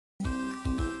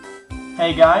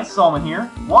Hey guys, Solomon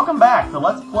here. Welcome back to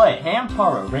Let's Play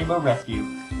Hamtaro Rainbow Rescue.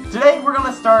 Today we're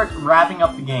going to start wrapping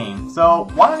up the game. So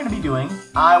what I'm going to be doing,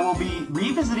 I will be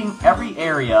revisiting every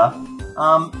area,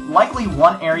 likely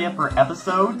one area per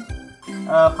episode.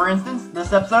 For instance,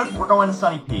 this episode, we're going to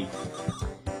Sunny Peak.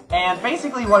 And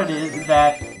basically what it is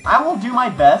that I will do my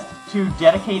best to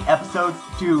dedicate episodes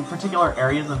to particular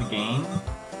areas of the game.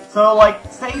 So,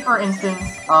 like, say for instance,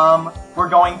 we're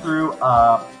going through,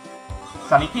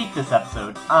 Sunny Peak this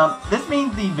episode. This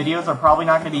means the videos are probably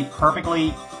not going to be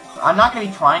perfectly... I'm not going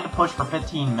to be trying to push for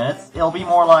 15 minutes. It'll be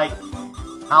more like,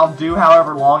 I'll do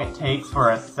however long it takes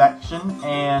for a section,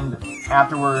 and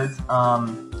afterwards,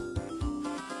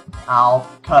 I'll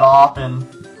cut off and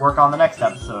work on the next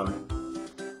episode.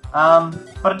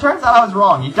 But it turns out I was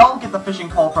wrong. You don't get the fishing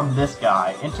pole from this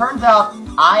guy. It turns out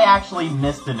I actually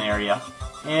missed an area.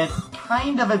 It's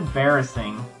kind of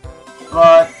embarrassing,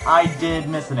 but I did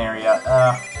miss an area.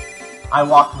 I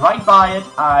walked right by it.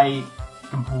 I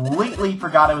completely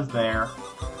forgot it was there.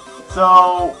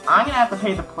 So I'm gonna have to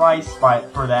pay the price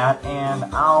for that, and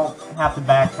I'll have to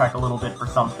backtrack a little bit for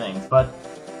some things. But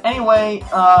anyway,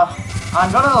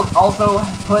 I'm gonna also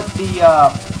put the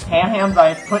ham-hams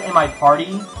I put in my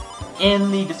party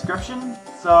in the description,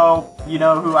 so you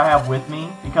know who I have with me,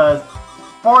 because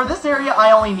for this area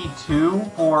I only need 2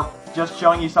 for just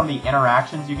showing you some of the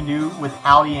interactions you can do with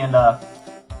Howdy and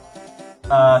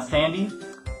Sandy.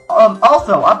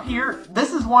 Also, up here,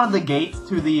 this is one of the gates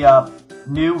to the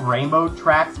new rainbow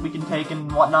tracks we can take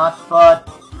and whatnot, but,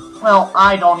 well,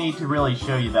 I don't need to really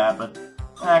show you that, but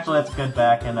actually let's get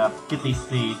back and get these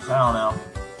seeds. I don't know.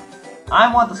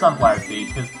 I want the sunflower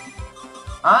seeds, because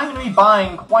I'm going to be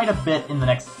buying quite a bit in the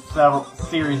next several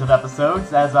series of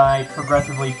episodes as I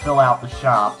progressively fill out the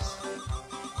shops.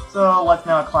 So let's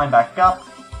now climb back up.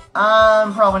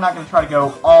 I'm probably not going to try to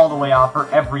go all the way out for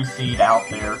every seed out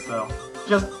there, so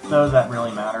just those that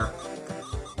really matter.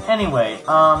 Anyway,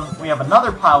 we have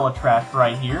another pile of trash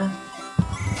right here,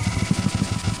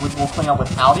 which we'll clean up with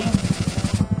Howdy.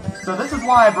 So this is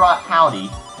why I brought Howdy.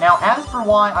 Now, as for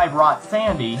why I brought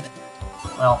Sandy,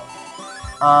 well,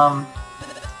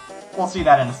 we'll see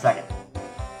that in a second.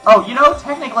 Oh, you know,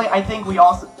 technically, I think we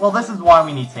also... Well, this is why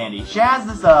we need Sandy. She has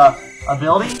this,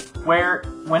 ability where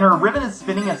when her ribbon is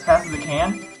spinning as fast as it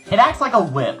can, it acts like a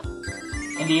whip.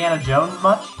 Indiana Jones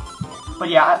much? But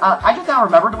yeah, I just now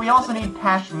remembered, we also need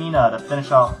Pashmina to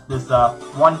finish off this,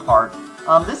 one part.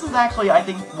 This is actually, I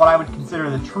think, what I would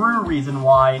consider the true reason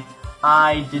why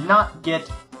I did not get,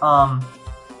 the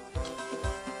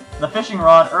fishing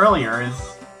rod earlier,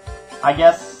 is... I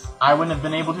guess I wouldn't have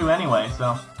been able to anyway,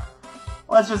 so...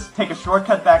 Let's just take a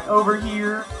shortcut back over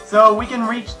here, so we can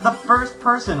reach the first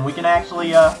person we can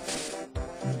actually,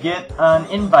 get an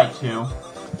invite to.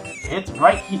 It's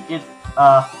right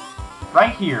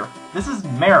here. This is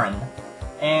Marron,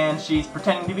 and she's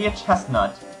pretending to be a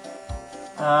chestnut.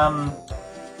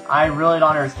 I really don't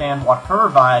understand what her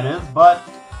vibe is, but...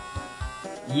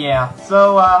 Yeah,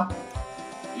 so,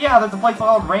 yeah, there's a place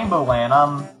called Rainbow Land.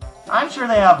 I'm sure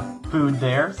they have food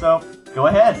there, so go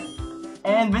ahead.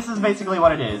 And this is basically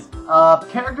what it is.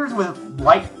 Characters with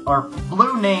light or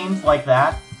blue names like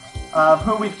that,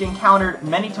 who we've encountered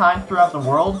many times throughout the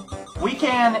world, we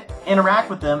can interact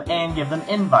with them and give them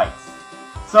invites.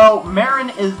 So,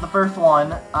 Marron is the first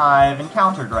one I've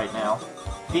encountered right now.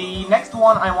 The next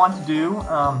one I want to do,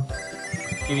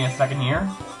 give me a second here.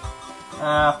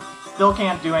 Still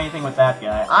can't do anything with that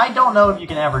guy. I don't know if you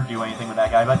can ever do anything with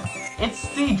that guy, but it's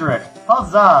Seedric.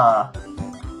 Huzzah!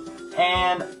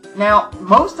 And now,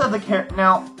 most of the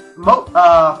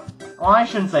well, I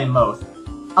shouldn't say most.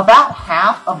 About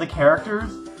half of the characters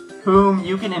whom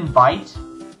you can invite,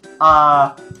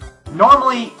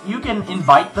 normally you can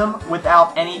invite them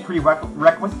without any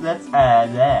prerequisites,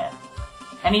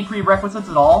 any prerequisites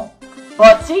at all.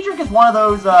 But Seedric is one of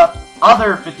those,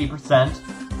 other 50%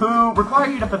 who require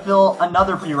you to fulfill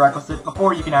another prerequisite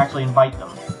before you can actually invite them.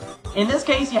 In this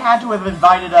case, you had to have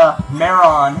invited,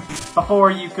 Marron before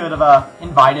you could have,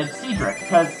 invited Seedric,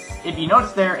 because if you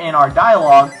notice there in our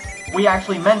dialogue, we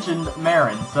actually mentioned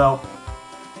Marron, so,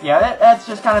 yeah, that's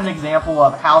just kind of an example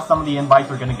of how some of the invites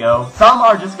are gonna go. Some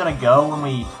are just gonna go when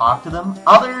we talk to them,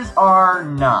 others are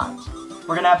not.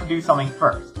 We're gonna have to do something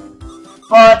first.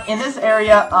 But in this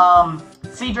area,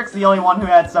 Seedric's the only one who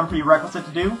had some prerequisite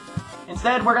to do.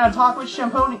 Instead, we're gonna talk with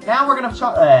Championi. Now we're gonna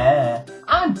talk.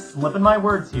 I'm slipping my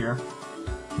words here.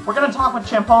 We're gonna talk with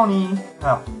Championi.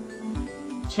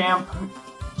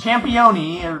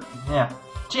 Championi, or yeah,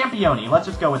 Championi. Let's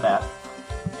just go with that.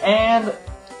 And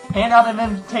hand out an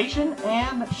invitation,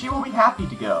 and she will be happy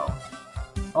to go.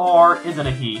 Or is it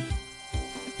a he?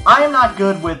 I am not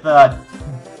good with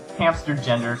hamster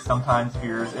gender sometimes,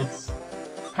 viewers. It's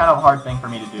kind of a hard thing for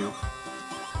me to do.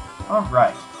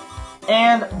 Alright.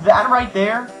 And that right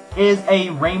there is a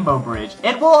rainbow bridge.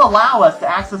 It will allow us to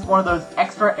access one of those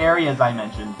extra areas I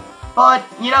mentioned. But,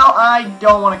 you know, I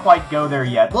don't want to quite go there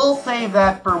yet. We'll save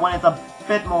that for when it's a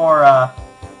bit more,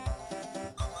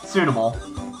 suitable.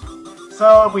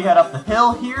 So, if we head up the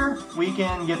hill here, we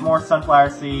can get more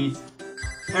sunflower seeds.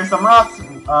 There's some rocks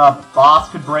boss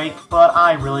could break, but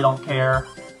I really don't care.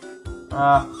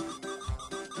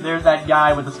 There's that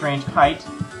guy with the strange kite.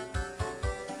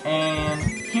 And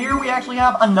here we actually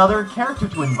have another character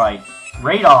to invite.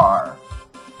 Radar.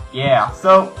 Yeah,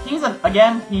 so he's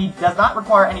again, he does not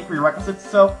require any prerequisites,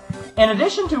 so in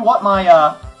addition to what my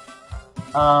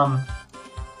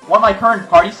current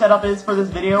party setup is for this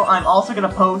video, I'm also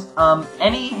gonna post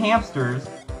any hamsters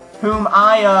whom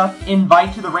I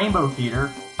invite to the Rainbow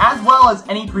Theater, as well as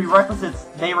any prerequisites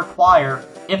they require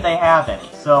if they have any.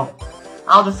 So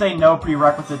I'll just say no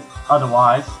prerequisites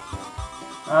otherwise.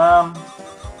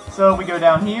 So we go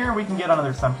down here, we can get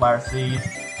another sunflower seed.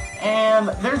 And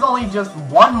there's only just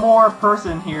one more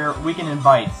person here we can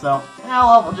invite, so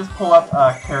we'll just pull up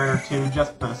a carrot or two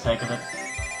just for the sake of it.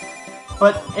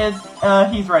 But it's,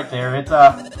 he's right there. It's,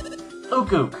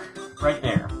 Ook-Ook, right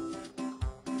there.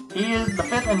 He is the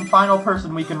 5th and final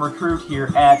person we can recruit here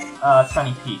at,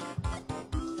 Sunny Peak.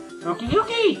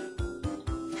 Ookie!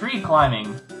 Tree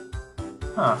climbing.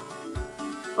 Huh.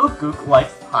 Ook-Ook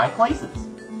likes high places.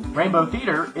 Rainbow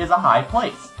Theater is a high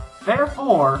place.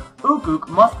 Therefore, Ook-Ook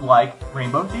must like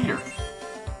Rainbow Theater.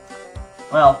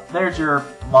 Well, there's your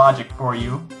logic for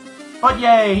you. But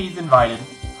yay, he's invited.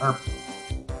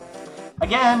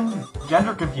 Again,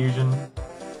 gender confusion.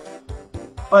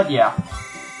 But yeah.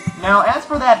 Now, as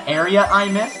for that area I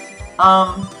missed,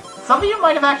 some of you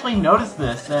might have actually noticed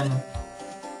this, and,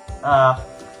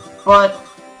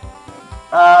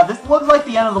 this looks like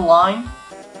the end of the line.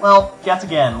 Well, guess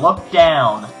again, look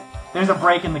down. There's a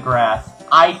break in the grass.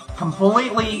 I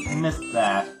completely missed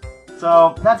that.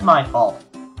 So, that's my fault.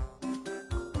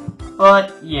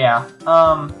 But, yeah,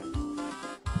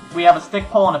 we have a stick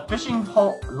pole and a fishing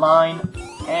pole line,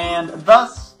 and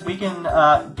thus we can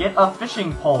get a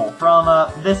fishing pole from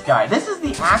this guy. This is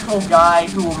the actual guy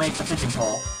who will make the fishing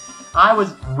pole. I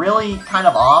was really kind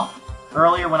of off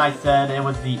earlier when I said it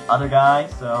was the other guy,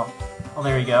 so, well,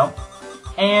 there you go.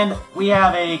 And we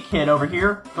have a kid over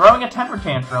here throwing a temper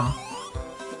tantrum.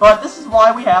 But this is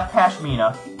why we have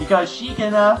Pashmina, because she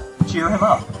can cheer him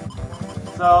up.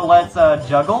 So let's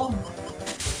juggle.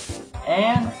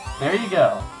 And there you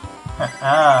go.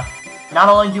 Not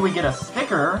only do we get a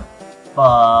sticker,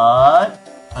 but,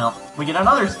 well, we get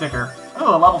another sticker. Ooh,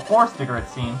 a level 4 sticker it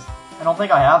seems. I don't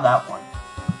think I have that one.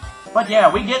 But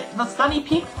yeah, we get the Sunny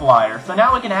Peak flyer, so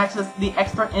now we can access the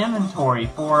extra inventory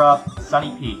for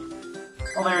Sunny Peak.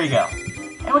 Well, there you go.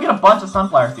 And we get a bunch of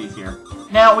sunflower seeds here.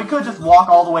 Now, we could just walk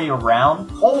all the way around,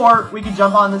 or we could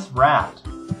jump on this raft.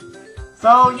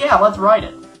 So yeah, let's ride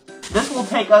it. This will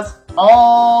take us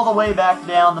all the way back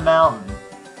down the mountain.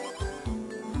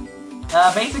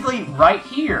 Basically, right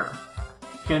here.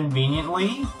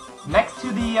 Conveniently, next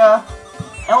to the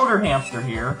elder hamster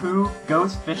here, who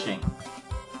goes fishing.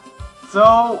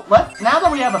 So, now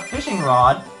that we have a fishing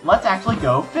rod, let's actually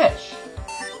go fish.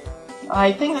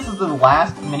 I think this is the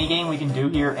last minigame we can do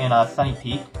here in Sunny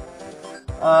Peak.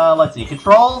 Let's see,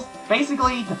 controls.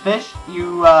 Basically, to fish,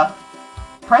 you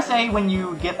press A when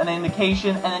you get an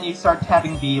indication, and then you start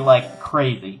tapping B like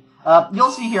crazy.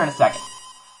 You'll see here in a second.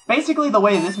 Basically, the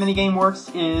way this minigame works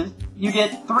is you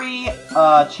get 3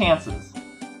 chances.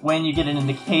 When you get an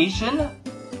indication,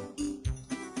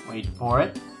 wait for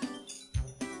it,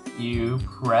 you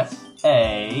press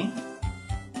A,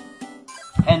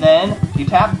 and then you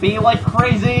tap B like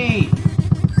crazy!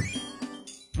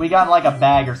 We got like a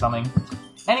bag or something.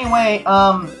 Anyway,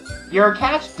 your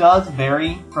catch does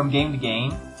vary from game to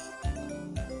game.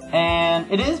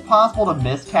 And it is possible to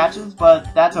miss catches,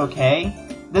 but that's okay.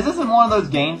 This isn't one of those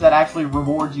games that actually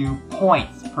rewards you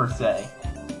points, per se.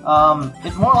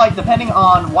 It's more like, depending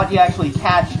on what you actually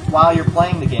catch while you're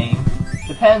playing the game,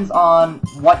 depends on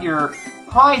what your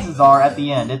prizes are at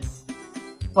the end.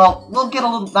 Well, we'll get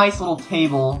a nice little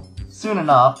table soon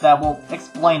enough that will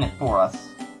explain it for us.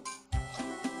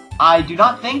 I do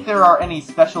not think there are any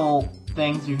special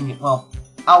things you can get. Well,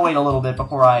 I'll wait a little bit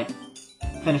before I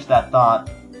finish that thought.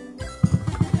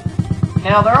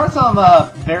 Now, there are some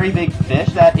very big fish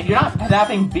that, if you're not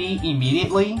tapping B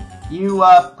immediately, you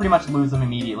pretty much lose them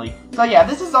immediately. So yeah,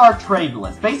 this is our trade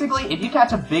list. Basically, if you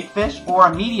catch a big fish or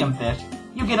a medium fish,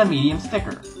 you get a medium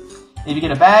sticker. If you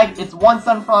get a bag, it's 1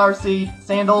 sunflower seed,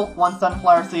 sandal, 1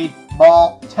 sunflower seed,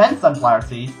 ball, 10 sunflower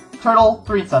seeds, turtle,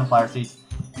 3 sunflower seeds.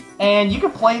 And you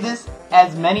can play this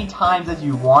as many times as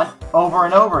you want, over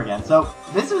and over again. So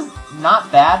this is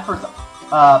not bad for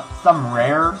some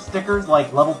rare stickers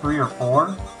like level 3 or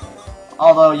 4.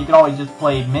 Although you could always just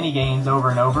play mini games over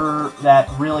and over that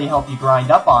really help you grind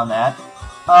up on that.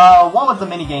 What was the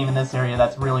mini game in this area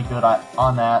that's really good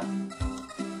on that?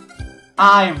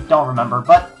 I don't remember,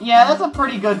 but yeah, that's a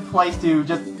pretty good place to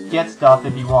just get stuff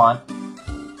if you want.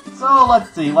 So let's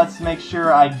see, let's make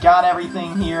sure I got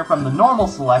everything here from the normal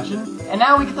selection, and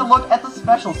now we get to look at the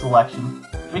special selection.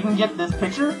 We can get this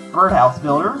picture, birdhouse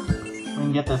builder, we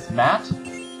can get this mat,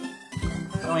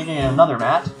 and we can get another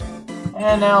mat,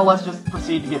 and now let's just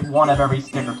proceed to get one of every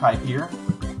sticker type here.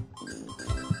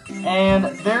 And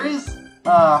there is,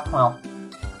 well,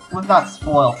 let's not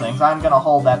spoil things. I'm gonna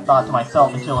hold that thought to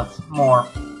myself until it's more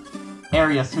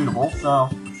area suitable, so,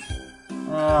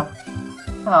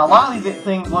 a lot of these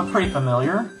things look pretty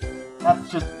familiar. That's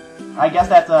just, I guess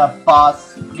that's a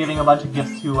boss giving a bunch of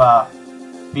gifts to,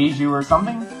 Bijou or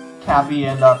something. Cappy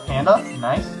and, Panda.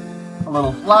 Nice. A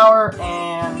little flower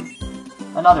and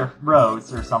another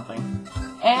rose or something.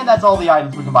 And that's all the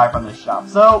items we can buy from this shop.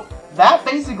 So, that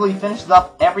basically finishes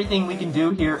up everything we can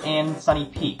do here in Sunny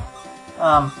Peak.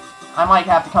 I might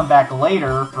have to come back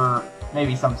later for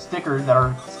maybe some stickers that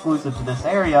are exclusive to this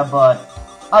area, but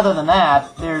other than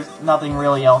that, there's nothing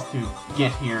really else to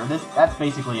get here. That's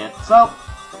basically it. So,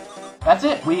 that's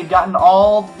it. We've gotten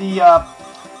all the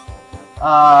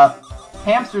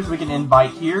hamsters we can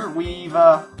invite here. We've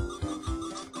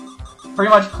pretty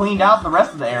much cleaned out the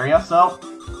rest of the area, so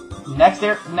next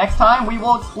time we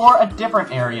will explore a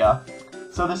different area.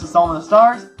 So this is Solomon the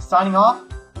Stars, signing off.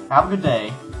 Have a good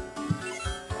day.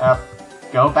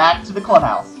 Go back to the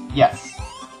clubhouse. Yes.